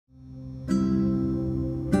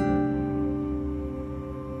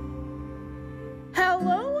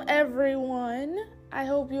everyone. I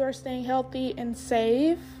hope you are staying healthy and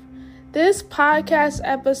safe. This podcast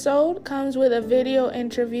episode comes with a video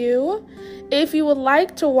interview. If you would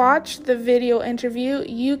like to watch the video interview,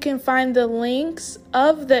 you can find the links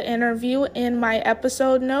of the interview in my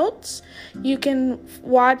episode notes. You can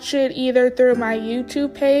watch it either through my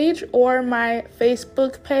YouTube page or my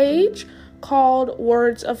Facebook page called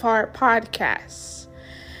Words of Heart Podcasts.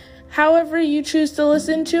 However you choose to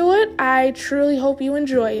listen to it, I truly hope you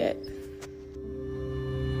enjoy it.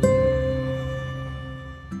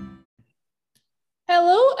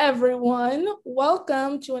 Hello, everyone.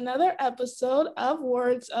 Welcome to another episode of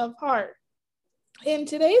Words of Heart. In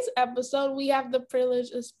today's episode, we have the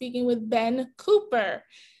privilege of speaking with Ben Cooper.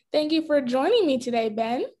 Thank you for joining me today,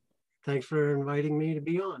 Ben. Thanks for inviting me to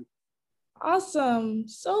be on. Awesome.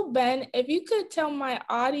 So, Ben, if you could tell my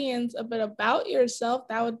audience a bit about yourself,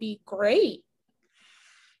 that would be great.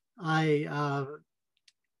 I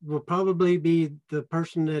will probably be the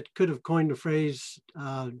person that could have coined the phrase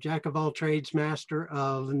jack of all trades, master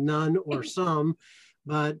of none or some,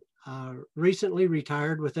 but recently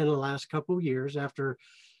retired within the last couple of years after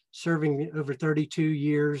serving over 32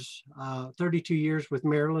 years with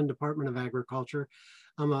Maryland Department of Agriculture.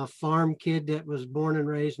 I'm a farm kid that was born and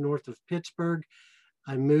raised north of Pittsburgh.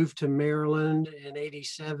 I moved to Maryland in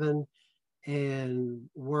 '87 and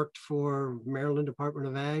worked for Maryland Department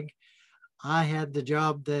of Ag. I had the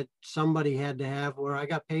job that somebody had to have where I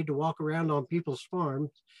got paid to walk around on people's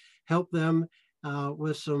farms, help them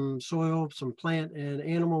with some soil, some plant and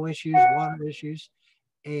animal issues, water issues.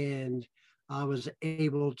 And I was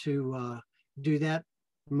able to do that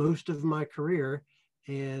most of my career.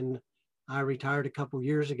 And I retired a couple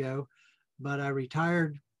years ago, but I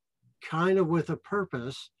retired kind of with a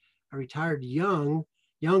purpose. I retired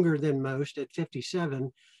younger than most at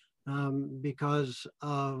 57 because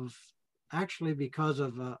of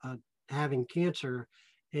having cancer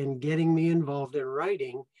and getting me involved in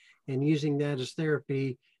writing and using that as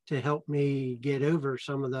therapy to help me get over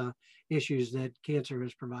some of the issues that cancer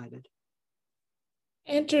has provided.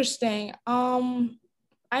 Interesting.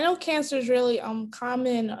 I know cancer is really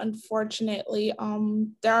common, unfortunately.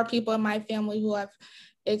 There are people in my family who have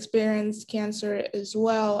experienced cancer as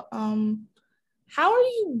well. How are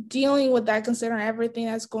you dealing with that considering everything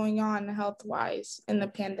that's going on health-wise in the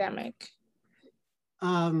pandemic?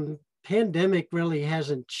 Pandemic really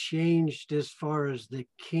hasn't changed as far as the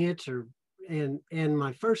cancer. And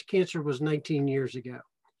my first cancer was 19 years ago.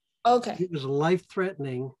 Okay. It was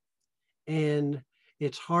life-threatening. And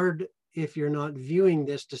it's hard if you're not viewing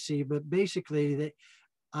this to see, but basically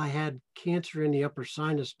I had cancer in the upper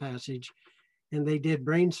sinus passage and they did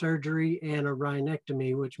brain surgery and a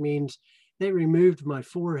rhinectomy, which means they removed my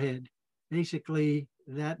forehead, basically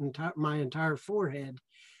my entire forehead.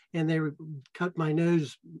 And they cut my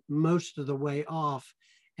nose most of the way off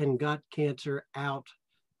and got cancer out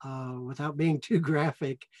without being too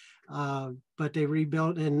graphic. But they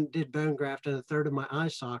rebuilt and did bone graft in a third of my eye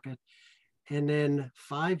socket. And then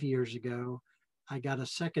 5 years ago, I got a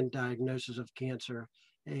second diagnosis of cancer.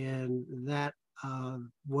 And that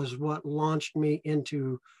was what launched me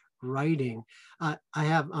into writing.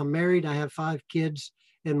 I'm married, I have 5 kids.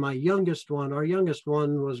 And our youngest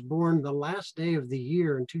one was born the last day of the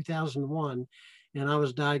year in 2001. And I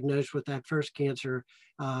was diagnosed with that first cancer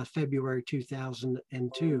February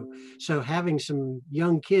 2002. So having some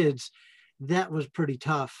young kids, that was pretty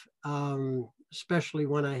tough, especially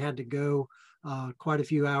when I had to go quite a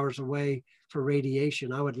few hours away for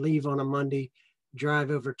radiation. I would leave on a Monday,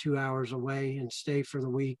 drive over 2 hours away and stay for the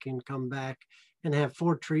week and come back and have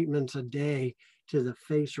 4 treatments a day to the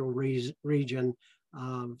facial region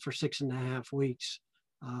for 6.5 weeks.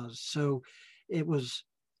 So it was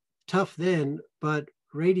tough then, but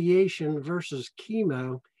radiation versus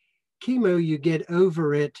chemo, you get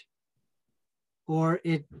over it or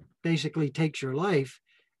it basically takes your life.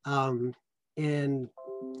 And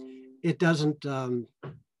it doesn't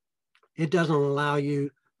allow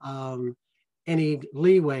you any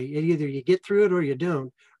leeway. Either you get through it or you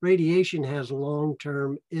don't. Radiation has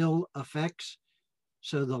long-term ill effects.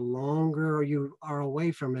 So the longer you are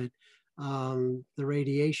away from it, the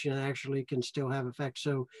radiation actually can still have effects.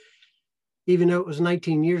 So even though it was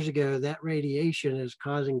 19 years ago, that radiation is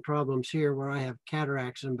causing problems here where I have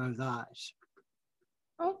cataracts in both eyes.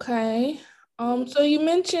 Okay. So you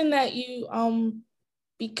mentioned that you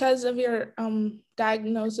because of your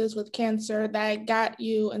diagnosis with cancer that got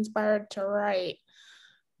you inspired to write.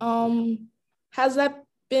 Has that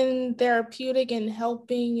been therapeutic in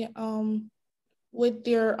helping with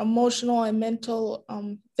your emotional and mental,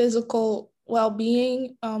 physical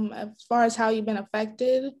well-being as far as how you've been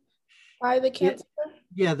affected by the cancer?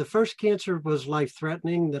 Yeah, the first cancer was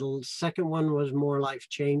life-threatening. The second one was more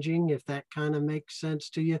life-changing, if that kind of makes sense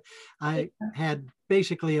to you. I had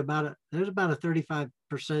basically there's about a 35%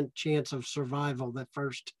 chance of survival, that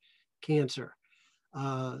first cancer.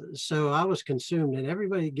 So I was consumed, and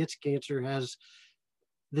everybody that gets cancer has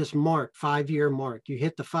this mark, 5-year mark. You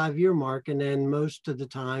hit the 5-year mark, and then most of the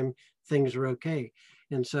time things are okay.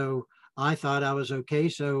 And so I thought I was okay.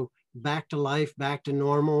 So back to life, back to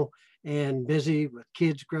normal, and busy with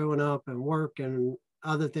kids growing up and work and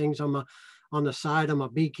other things. On the side, I'm a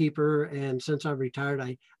beekeeper. And since I've retired,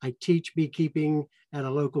 I teach beekeeping at a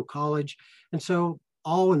local college. And so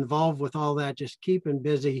all involved with all that, just keeping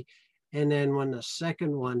busy. And then when the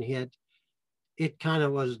second one hit, it kind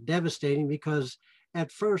of was devastating, because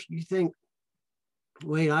at first you think,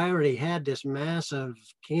 wait, I already had this massive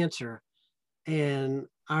cancer and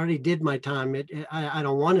I already did my time. I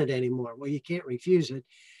don't want it anymore. Well, you can't refuse it,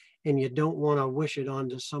 and you don't want to wish it on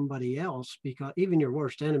to somebody else, because even your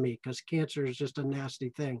worst enemy, because cancer is just a nasty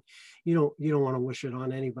thing. You don't want to wish it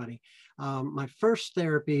on anybody. My first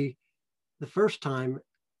therapy, the first time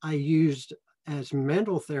I used as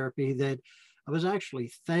mental therapy, that I was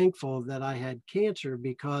actually thankful that I had cancer,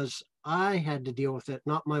 because I had to deal with it,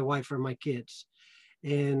 not my wife or my kids.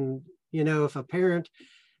 And, if a parent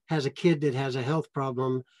has a kid that has a health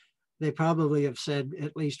problem, they probably have said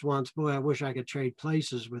at least once, boy, I wish I could trade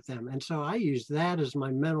places with them. And so I used that as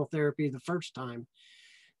my mental therapy the first time.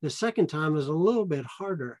 The second time was a little bit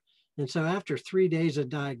harder. And so after 3 days of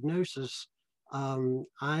diagnosis,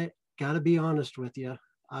 I got to be honest with you,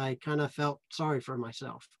 I kind of felt sorry for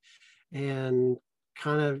myself and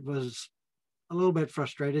kind of was a little bit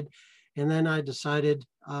frustrated. And then I decided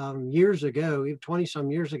years ago, 20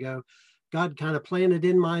 some years ago, God kind of planted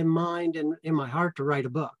in my mind and in my heart to write a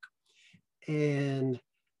book. And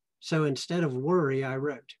so instead of worry, I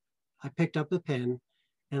wrote. I picked up the pen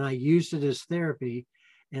and I used it as therapy.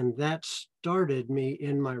 And that started me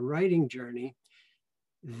in my writing journey.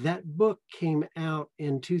 That book came out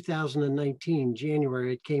in 2019,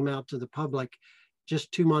 January. It came out to the public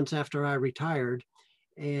just 2 months after I retired.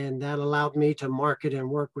 And that allowed me to market and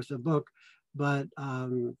work with the book. But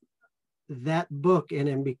that book,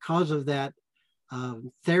 and because of that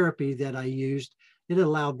therapy that I used, it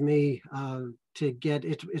allowed me to get,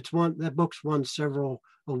 that book's won several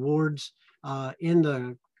awards in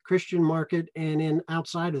the Christian market and in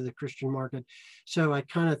outside of the Christian market. So I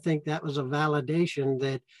kind of think that was a validation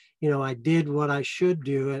that, I did what I should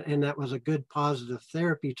do, and that was a good positive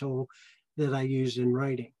therapy tool that I used in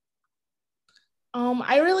writing.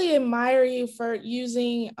 I really admire you for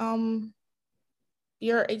using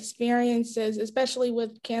your experiences, especially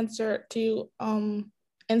with cancer, to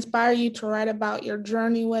inspire you to write about your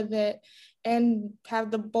journey with it and have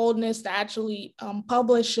the boldness to actually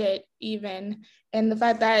publish it even. And the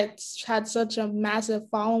fact that it's had such a massive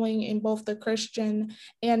following in both the Christian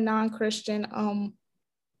and non-Christian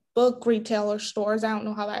book retailer stores. I don't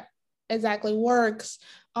know how that exactly works.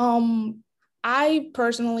 I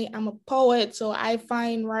personally am a poet, so I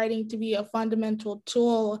find writing to be a fundamental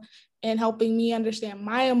tool in helping me understand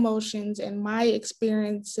my emotions and my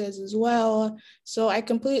experiences as well. So I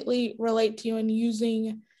completely relate to you in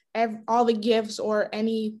using all the gifts or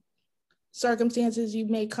any circumstances you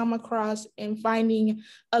may come across and finding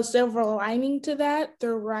a silver lining to that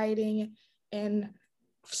through writing and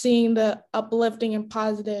seeing the uplifting and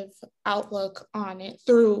positive outlook on it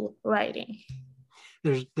through writing.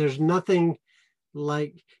 There's nothing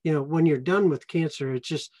like, when you're done with cancer, it's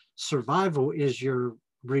just survival is your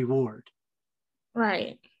reward.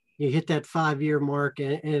 Right. You hit that 5-year mark,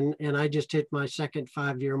 and I just hit my second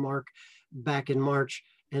 5-year mark back in March.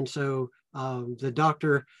 And so the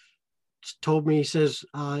doctor told me, he says,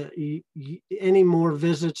 any more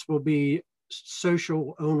visits will be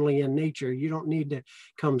social only in nature. You don't need to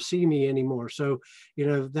come see me anymore. So,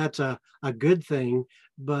 that's a good thing.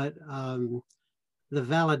 But the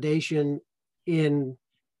validation in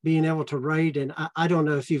being able to write, and I don't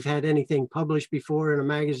know if you've had anything published before in a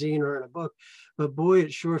magazine or in a book, but boy,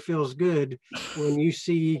 it sure feels good when you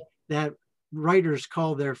see that writers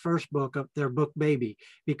call their first book their book baby,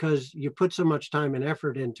 because you put so much time and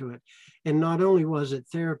effort into it. And not only was it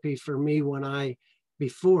therapy for me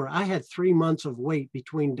before I had 3 months of wait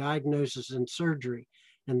between diagnosis and surgery,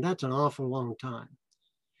 and that's an awful long time.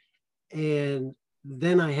 And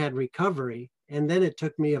then I had recovery, and then it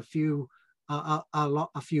took me a few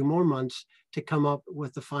more months to come up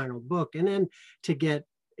with the final book, and then to get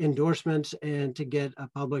endorsements and to get a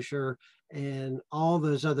publisher and all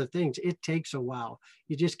those other things. It takes a while.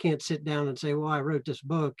 You just can't sit down and say, well, I wrote this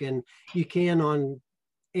book. And you can on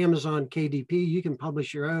Amazon KDP, you can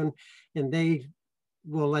publish your own, and they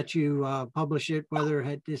will let you publish it, whether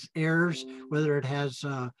it has errors, whether it has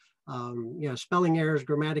spelling errors,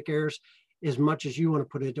 grammatic errors, as much as you want to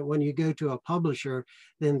put it. When you go to a publisher,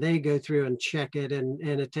 then they go through and check it, and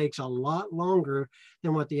it takes a lot longer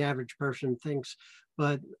than what the average person thinks.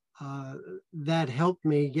 But that helped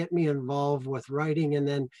me get me involved with writing. And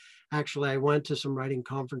then actually I went to some writing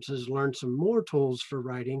conferences, learned some more tools for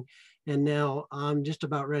writing. And now I'm just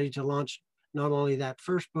about ready to launch not only that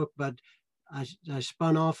first book, but I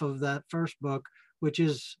spun off of that first book, which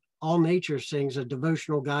is All Nature Sings, a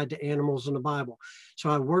devotional guide to animals in the Bible. So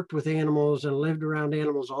I worked with animals and lived around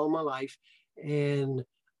animals all my life. And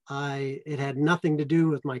it had nothing to do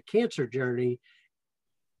with my cancer journey,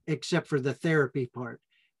 except for the therapy part,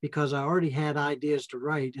 because I already had ideas to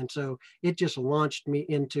write. And so it just launched me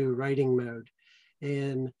into writing mode.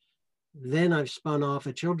 And then I've spun off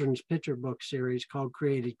a children's picture book series called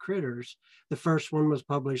Created Critters. The first one was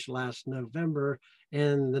published last November,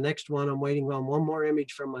 and the next one I'm waiting on one more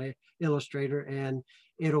image from my illustrator, and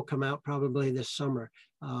it'll come out probably this summer.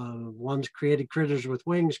 One's Created Critters with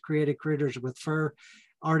Wings, Created Critters with Fur.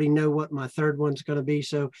 Already know what my third one's going to be.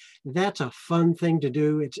 So that's a fun thing to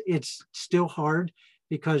do. It's still hard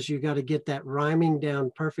because you got to get that rhyming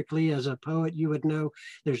down perfectly. As a poet, you would know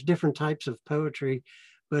there's different types of poetry.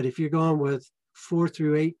 But if you're going with 4th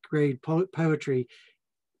through 8th grade poetry,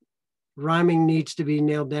 rhyming needs to be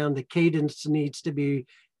nailed down. The cadence needs to be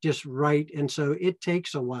just right. And so it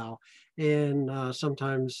takes a while. And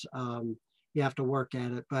sometimes you have to work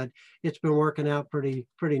at it. But it's been working out pretty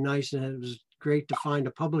nice. And it was great to find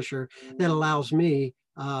a publisher that allows me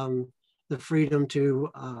the freedom to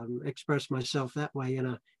express myself that way in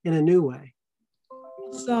a new way.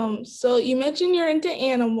 So you mentioned you're into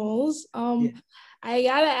animals. Yeah. I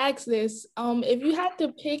gotta ask this. If you had to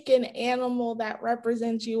pick an animal that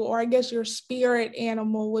represents you, or I guess your spirit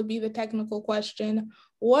animal would be the technical question,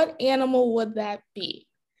 what animal would that be?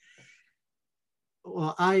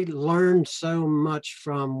 Well, I learned so much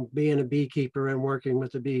from being a beekeeper and working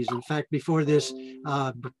with the bees. In fact, before this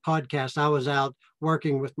podcast, I was out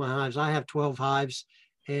working with my hives. I have 12 hives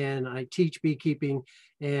and I teach beekeeping,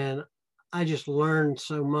 and I just learned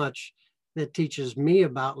so much that teaches me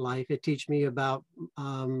about life. It teaches me about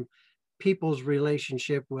people's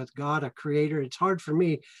relationship with God, a creator. It's hard for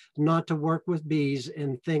me not to work with bees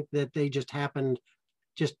and think that they just happened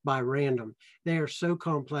just by random. They are so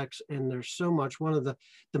complex, and there's so much. One of the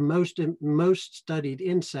most studied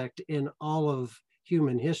insect in all of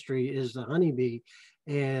human history is the honeybee,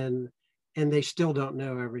 and they still don't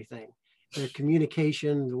know everything. Their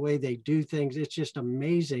communication, the way they do things, it's just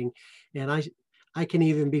amazing. And I can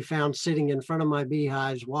even be found sitting in front of my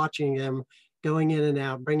beehives, watching them going in and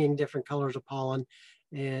out, bringing different colors of pollen.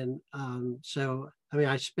 And so, I mean,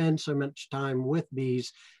 I spend so much time with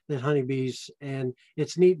bees, that honeybees, and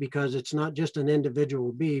it's neat because it's not just an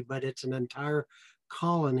individual bee, but it's an entire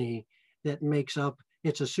colony that makes up,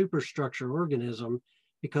 it's a superstructure organism,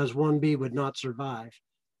 because one bee would not survive.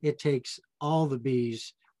 It takes all the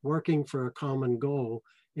bees working for a common goal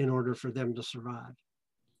in order for them to survive.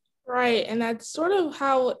 Right, and that's sort of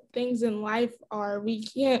how things in life are. We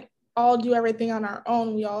can't all do everything on our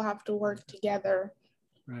own. We all have to work together.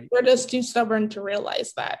 Right. We're just too stubborn to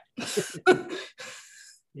realize that.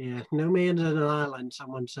 Yeah, no man's on an island,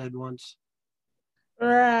 someone said once.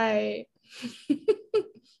 Right.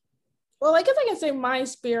 Well, I guess I can say my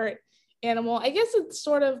spirit animal. I guess it's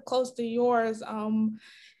sort of close to yours.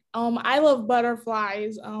 I love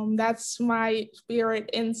butterflies. That's my spirit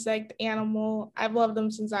insect animal. I've loved them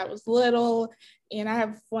since I was little, and I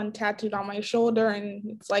have one tattooed on my shoulder, and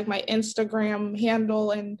it's like my Instagram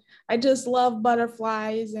handle. And I just love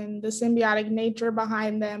butterflies and the symbiotic nature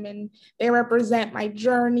behind them, and they represent my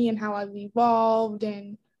journey and how I've evolved,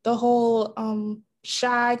 and the whole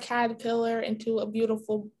shy caterpillar into a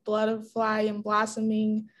beautiful butterfly and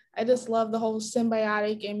blossoming. I just love the whole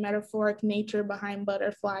symbiotic and metaphoric nature behind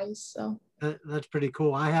butterflies. So that's pretty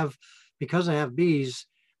cool. Because I have bees,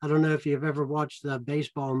 I don't know if you've ever watched the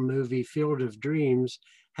baseball movie Field of Dreams,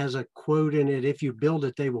 has a quote in it: if you build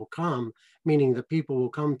it, they will come, meaning the people will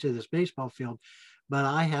come to this baseball field. But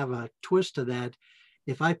I have a twist to that.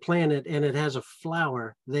 If I plant it and it has a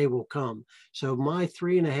flower, they will come. So my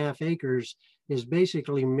 3.5 acres is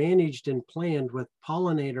basically managed and planned with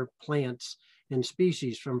pollinator plants and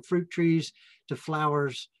species, from fruit trees to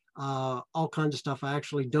flowers, all kinds of stuff. I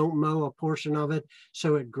actually don't mow a portion of it,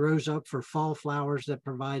 so it grows up for fall flowers that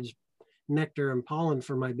provides nectar and pollen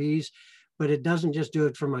for my bees. But it doesn't just do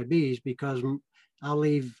it for my bees, because I'll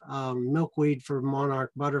leave milkweed for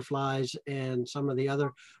monarch butterflies and some of the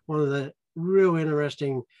other. One of the real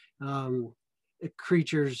interesting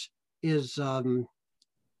creatures is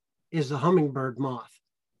is the hummingbird moth.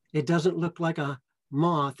 It doesn't look like a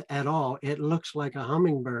moth at all. It looks like a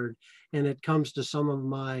hummingbird, and it comes to some of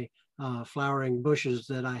my flowering bushes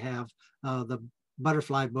that I have. The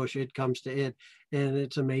butterfly bush, it comes to it, and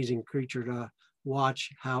it's an amazing creature to watch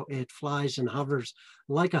how it flies and hovers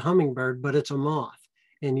like a hummingbird, but it's a moth.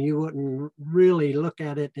 And you wouldn't really look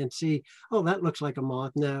at it and see, oh, that looks like a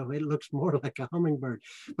moth. No, it looks more like a hummingbird.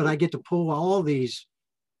 But I get to pull all these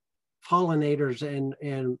pollinators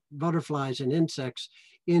and butterflies and insects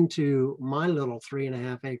into my little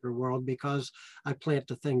 3.5 acre world because I plant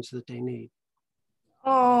the things that they need.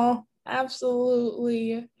 Oh,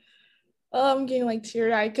 absolutely. Oh, I'm getting like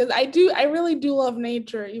teary-eyed because I really do love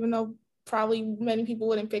nature, even though probably many people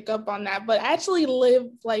wouldn't pick up on that. But I actually live,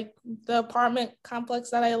 like, the apartment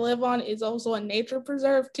complex that I live on is also a nature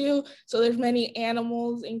preserve too. So there's many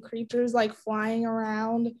animals and creatures like flying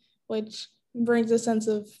around, which brings a sense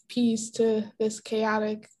of peace to this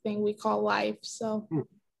chaotic thing we call life. So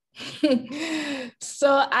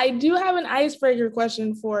so I do have an icebreaker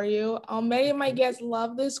question for you. Many of my guests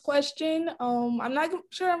love this question. I'm not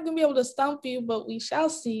sure I'm gonna be able to stump you, but we shall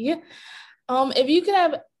see. If you could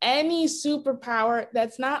have any superpower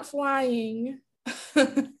that's not flying,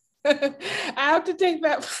 I have to take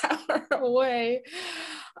that power away.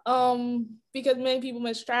 Because many people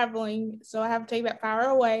miss traveling, so I have to take that power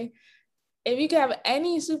away. If you could have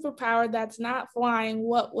any superpower that's not flying,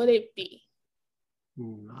 what would it be?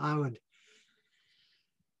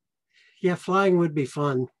 Flying would be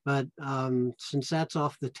fun, but since that's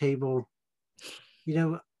off the table,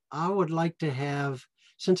 I would like to have,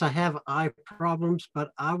 since I have eye problems, but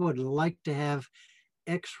I would like to have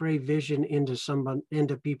X-ray vision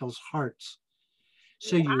into people's hearts.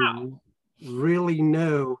 So you really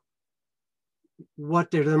know what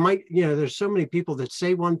there might, there's so many people that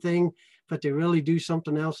say one thing, but they really do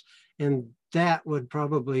something else. And that would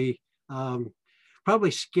probably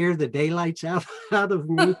scare the daylights out of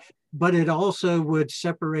me, but it also would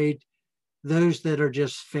separate those that are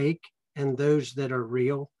just fake and those that are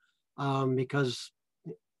real, because,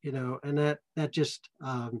 and that just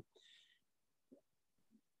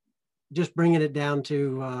bringing it down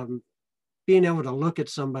to being able to look at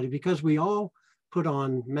somebody, because we all put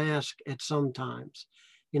on mask at some times,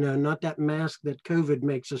 not that mask that COVID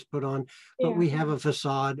makes us put on, but we have a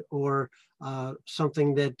facade or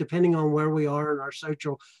something that, depending on where we are in our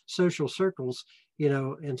social circles,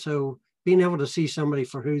 and so being able to see somebody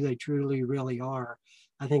for who they truly really are,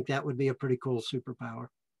 I think that would be a pretty cool superpower.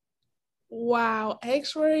 Wow,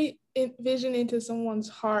 X-ray vision into someone's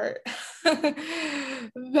heart.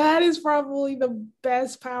 That is probably the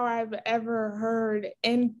best power I've ever heard,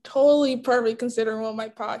 and totally perfect considering what my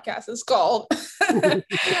podcast is called. Man,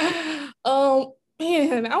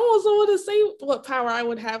 I almost don't want to say what power I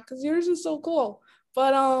would have because yours is so cool.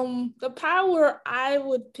 But the power I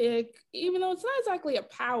would pick, even though it's not exactly a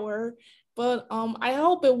power, but I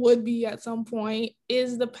hope it would be at some point,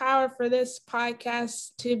 is the power for this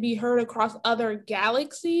podcast to be heard across other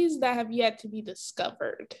galaxies that have yet to be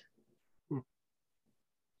discovered.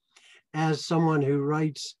 As someone who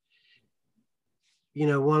writes,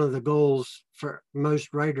 one of the goals for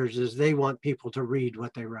most writers is they want people to read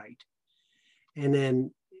what they write. And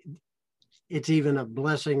then it's even a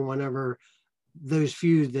blessing whenever those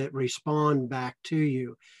few that respond back to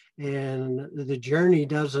you. And the journey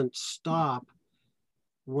doesn't stop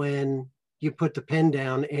when you put the pen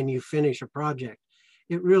down and you finish a project.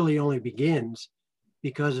 It really only begins,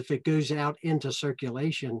 because if it goes out into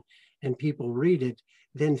circulation and people read it,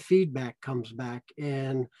 then feedback comes back.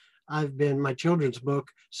 And my children's book,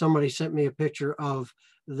 somebody sent me a picture of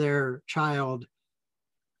their child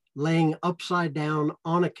laying upside down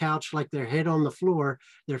on a couch, like their head on the floor,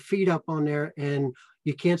 their feet up on there, and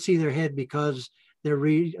you can't see their head because they're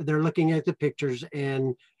looking at the pictures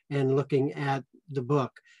and looking at the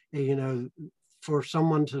book. For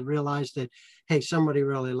someone to realize that, hey, somebody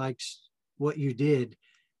really likes what you did,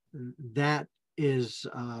 that is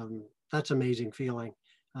that's amazing feeling,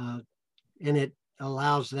 and it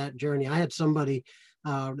allows that journey. I had somebody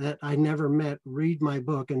that I never met read my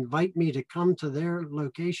book, invite me to come to their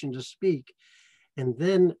location to speak, and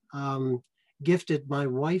then gifted my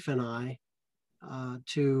wife and I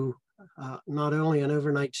to not only an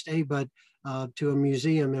overnight stay, but to a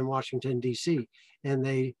museum in Washington, D.C. And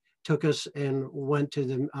they took us and went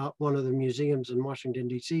to one of the museums in Washington,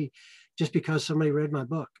 D.C. just because somebody read my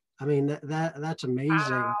book. I mean, that's amazing.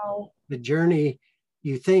 Wow. The journey,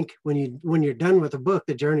 you think when you're done with a book,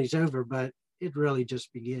 the journey's over, but it really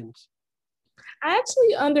just begins. I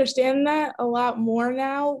actually understand that a lot more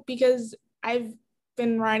now because I've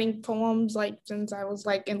been writing poems like since I was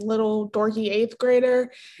like in little dorky eighth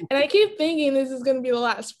grader. And I keep thinking this is gonna be the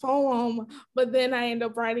last poem, but then I end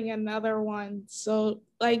up writing another one. So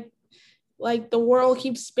like the world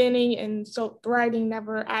keeps spinning, and so writing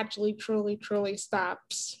never actually truly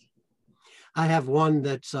stops. I have one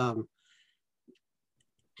that's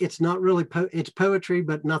it's not really it's poetry,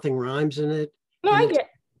 but nothing rhymes in it, No, and I get.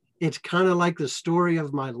 it's kind of like the story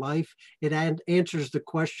of my life. It answers the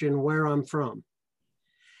question where I'm from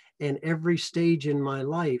and every stage in my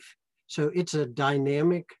life. So it's a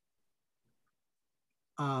dynamic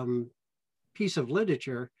piece of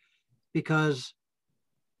literature, because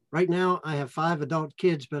right now I have 5 adult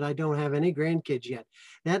kids, but I don't have any grandkids yet.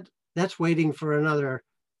 That's waiting for another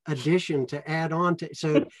addition to add on to.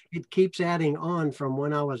 So it keeps adding on from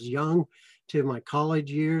when I was young to my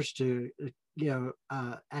college years to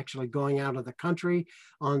actually going out of the country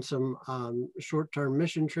on some short-term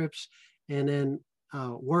mission trips, and then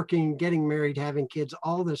working, getting married, having kids,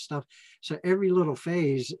 all this stuff. So every little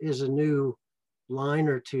phase is a new line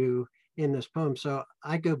or two in this poem. So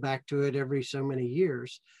I go back to it every so many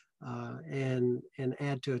years and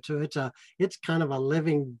add to it. So it's kind of a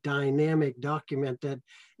living, dynamic document that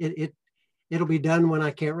it'll be done when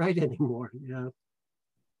I can't write anymore.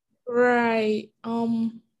 Right.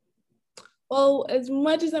 Well, as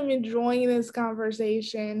much as I'm enjoying this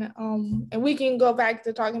conversation, and we can go back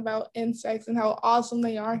to talking about insects and how awesome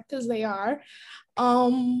they are, because they are.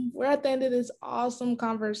 We're at the end of this awesome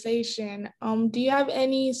conversation. Do you have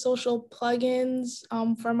any social plugins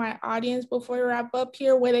for my audience before we wrap up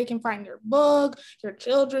here, where they can find your book, your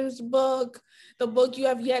children's book, the book you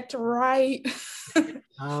have yet to write?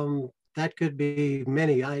 That could be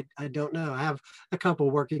many. I don't know. I have a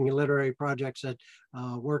couple working literary projects that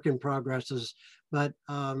work in progresses, but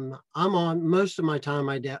I'm on most of my time.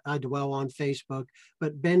 I dwell on Facebook,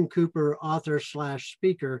 but Ben Cooper, author /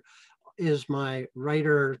 speaker, is my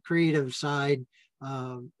writer creative side.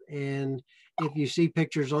 And if you see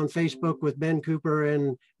pictures on Facebook with Ben Cooper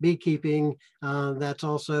and beekeeping, that's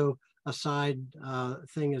also a side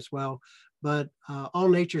thing as well. But All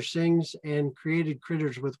Nature Sings and Created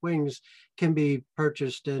Critters with Wings can be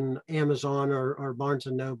purchased in Amazon or Barnes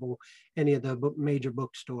and Noble, any of the major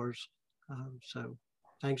bookstores. So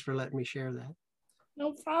thanks for letting me share that.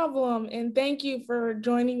 No problem. And thank you for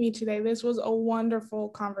joining me today. This was a wonderful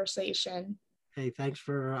conversation. Hey, thanks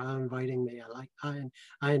for inviting me.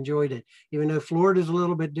 I enjoyed it. Even though Florida's a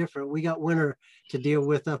little bit different, we got winter to deal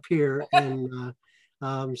with up here, and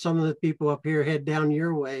some of the people up here head down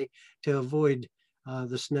your way to avoid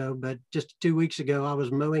the snow. But just 2 weeks ago, I was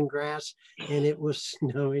mowing grass, and it was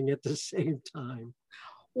snowing at the same time.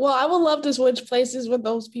 Well, I would love to switch places with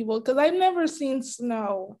those people because I've never seen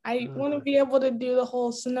snow. I want to be able to do the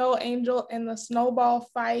whole snow angel and the snowball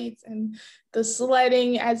fights and the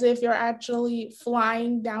sledding as if you're actually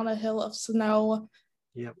flying down a hill of snow.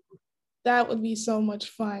 Yep. That would be so much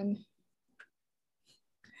fun.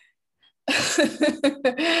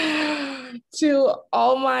 To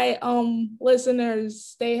all my listeners,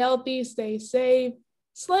 stay healthy, stay safe.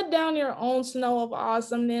 Sled down your own snow of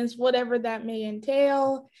awesomeness, whatever that may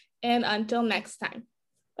entail. And until next time,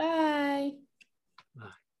 bye. Bye.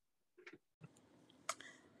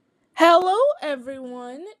 Hello,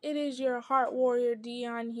 everyone. It is your Heart Warrior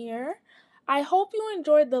Dion here. I hope you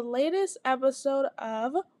enjoyed the latest episode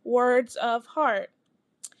of Words of Heart.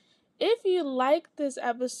 If you liked this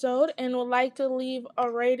episode and would like to leave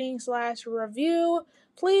a rating / review,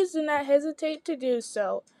 please do not hesitate to do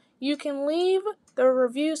so. You can leave the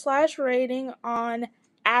review / rating on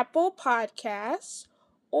Apple Podcasts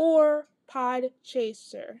or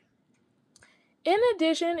Podchaser. In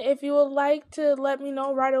addition, if you would like to let me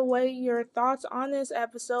know right away your thoughts on this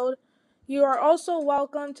episode, you are also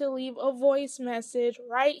welcome to leave a voice message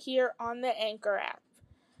right here on the Anchor app.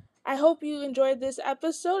 I hope you enjoyed this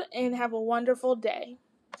episode and have a wonderful day.